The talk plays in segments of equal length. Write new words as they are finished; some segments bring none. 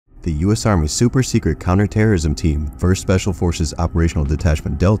the U.S. Army Super Secret Counterterrorism Team 1st Special Forces Operational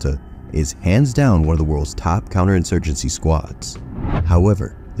Detachment Delta is hands down one of the world's top counterinsurgency squads.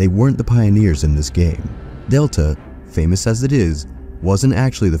 However, they weren't the pioneers in this game. Delta, famous as it is, wasn't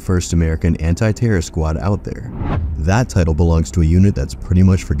actually the first American anti-terror squad out there. That title belongs to a unit that's pretty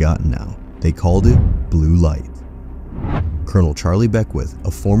much forgotten now. They called it Blue Light. Colonel Charlie Beckwith,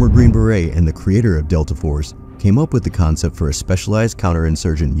 a former Green Beret and the creator of Delta Force, came up with the concept for a specialized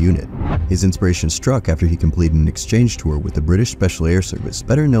counterinsurgent unit. His inspiration struck after he completed an exchange tour with the British Special Air Service,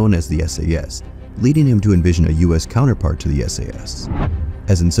 better known as the SAS, leading him to envision a US counterpart to the SAS.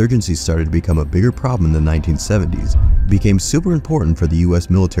 As insurgency started to become a bigger problem in the 1970s, it became super important for the US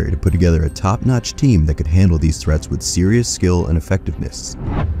military to put together a top-notch team that could handle these threats with serious skill and effectiveness.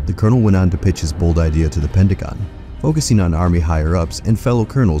 The colonel went on to pitch his bold idea to the Pentagon, focusing on Army higher-ups and fellow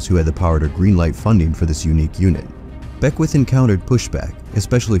colonels who had the power to greenlight funding for this unique unit. Beckwith encountered pushback,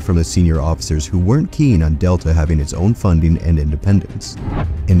 especially from the senior officers who weren't keen on Delta having its own funding and independence.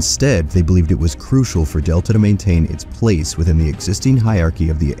 Instead, they believed it was crucial for Delta to maintain its place within the existing hierarchy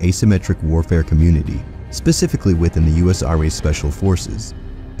of the asymmetric warfare community, specifically within the U.S. Army Special Forces.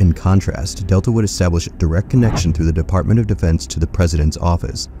 In contrast, Delta would establish a direct connection through the Department of Defense to the President's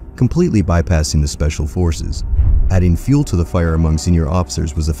office, completely bypassing the Special Forces. Adding fuel to the fire among senior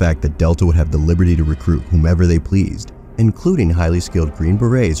officers was the fact that Delta would have the liberty to recruit whomever they pleased, including highly skilled Green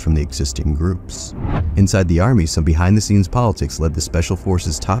Berets from the existing groups. Inside the Army, some behind-the-scenes politics led the Special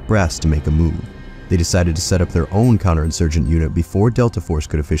Forces top brass to make a move. They decided to set up their own counterinsurgent unit before Delta Force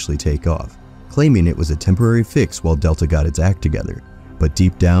could officially take off, claiming it was a temporary fix while Delta got its act together. But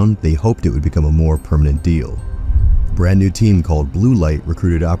deep down, they hoped it would become a more permanent deal. A brand new team called Blue Light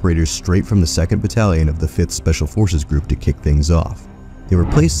recruited operators straight from the 2nd Battalion of the 5th Special Forces Group to kick things off. They were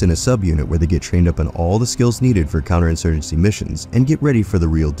placed in a subunit where they get trained up on all the skills needed for counterinsurgency missions and get ready for the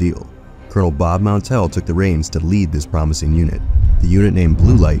real deal. Colonel Bob Mountell took the reins to lead this promising unit. The unit named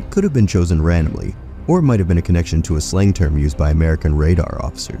Blue Light could have been chosen randomly, or it might have been a connection to a slang term used by American radar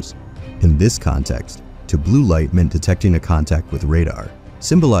officers. In this context, to Blue Light meant detecting a contact with radar,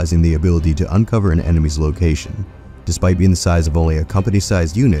 symbolizing the ability to uncover an enemy's location. Despite being the size of only a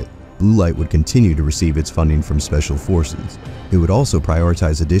company-sized unit, Blue Light would continue to receive its funding from Special Forces. It would also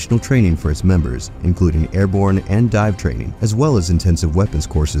prioritize additional training for its members, including airborne and dive training, as well as intensive weapons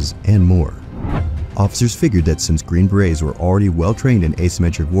courses and more. Officers figured that since Green Berets were already well-trained in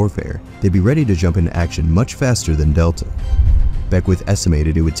asymmetric warfare, they'd be ready to jump into action much faster than Delta. Beckwith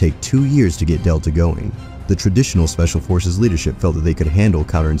estimated it would take 2 years to get Delta going. The traditional Special Forces leadership felt that they could handle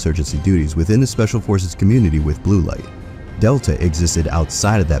counterinsurgency duties within the Special Forces community with Blue Light. Delta existed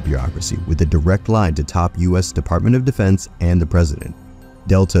outside of that bureaucracy with a direct line to top U.S. Department of Defense and the President.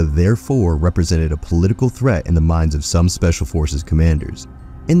 Delta therefore represented a political threat in the minds of some Special Forces commanders.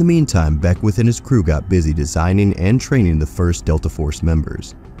 In the meantime, Beckwith and his crew got busy designing and training the first Delta Force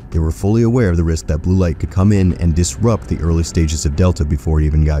members. They were fully aware of the risk that Blue Light could come in and disrupt the early stages of Delta before it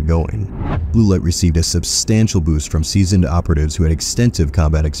even got going. Blue Light received a substantial boost from seasoned operatives who had extensive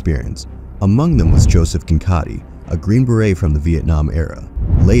combat experience. Among them was Joseph Kincaidi, a Green Beret from the Vietnam era.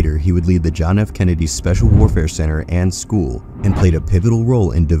 Later, he would lead the John F. Kennedy Special Warfare Center and School, and played a pivotal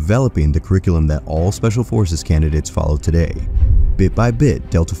role in developing the curriculum that all Special Forces candidates follow today. Bit by bit,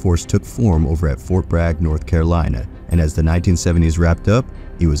 Delta Force took form over at Fort Bragg, North Carolina, and as the 1970s wrapped up,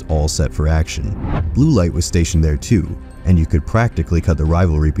 it was all set for action. Blue Light was stationed there too, and you could practically cut the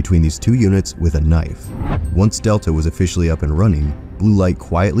rivalry between these two units with a knife. Once Delta was officially up and running, Blue Light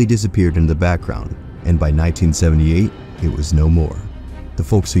quietly disappeared into the background, and by 1978, it was no more. The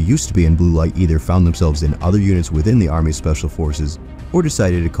folks who used to be in Blue Light either found themselves in other units within the Army Special Forces or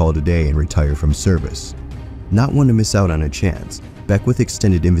decided to call it a day and retire from service. Not one to miss out on a chance, Beckwith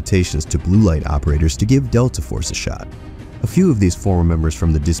extended invitations to Blue Light operators to give Delta Force a shot. A few of these former members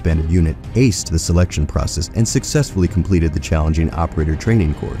from the disbanded unit aced the selection process and successfully completed the challenging operator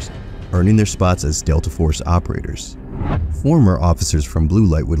training course, earning their spots as Delta Force operators. Former officers from Blue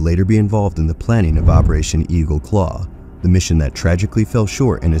Light would later be involved in the planning of Operation Eagle Claw, the mission that tragically fell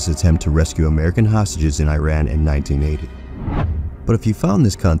short in its attempt to rescue American hostages in Iran in 1980. But if you found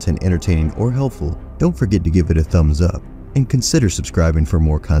this content entertaining or helpful, don't forget to give it a thumbs up and consider subscribing for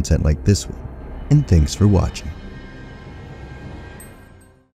more content like this one. And thanks for watching.